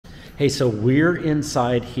Hey, so we're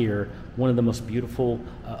inside here, one of the most beautiful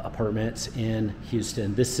apartments in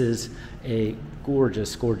Houston. This is a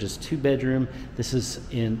gorgeous, gorgeous 2-bedroom. This is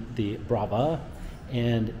in the Brava,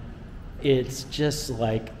 and it's just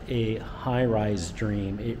like a high-rise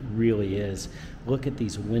dream. It really is. Look at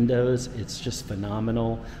these windows. It's just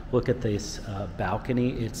phenomenal. Look at this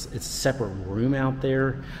balcony. It's a separate room out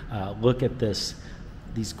there. Look at this.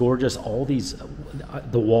 These gorgeous,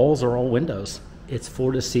 the walls are all windows. It's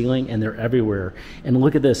floor to ceiling and they're everywhere. And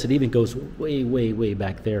look at this, it even goes way, way, way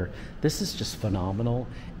back there. This is just phenomenal.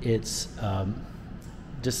 It's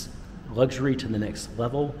just luxury to the next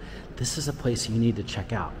level. This is a place you need to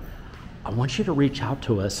check out. I want you to reach out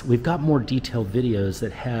to us. We've got more detailed videos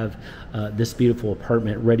that have this beautiful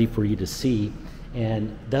apartment ready for you to see.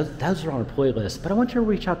 And those are on our playlist, but I want you to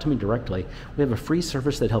reach out to me directly. We have a free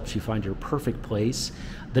service that helps you find your perfect place.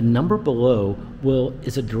 The number below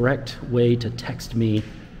is a direct way to text me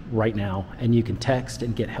right now, and you can text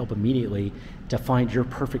and get help immediately to find your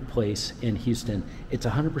perfect place in Houston. It's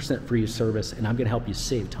 100% free service, and I'm gonna help you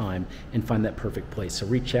save time and find that perfect place. So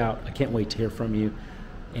reach out. I can't wait to hear from you.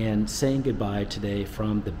 And saying goodbye today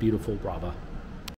from the beautiful Brava.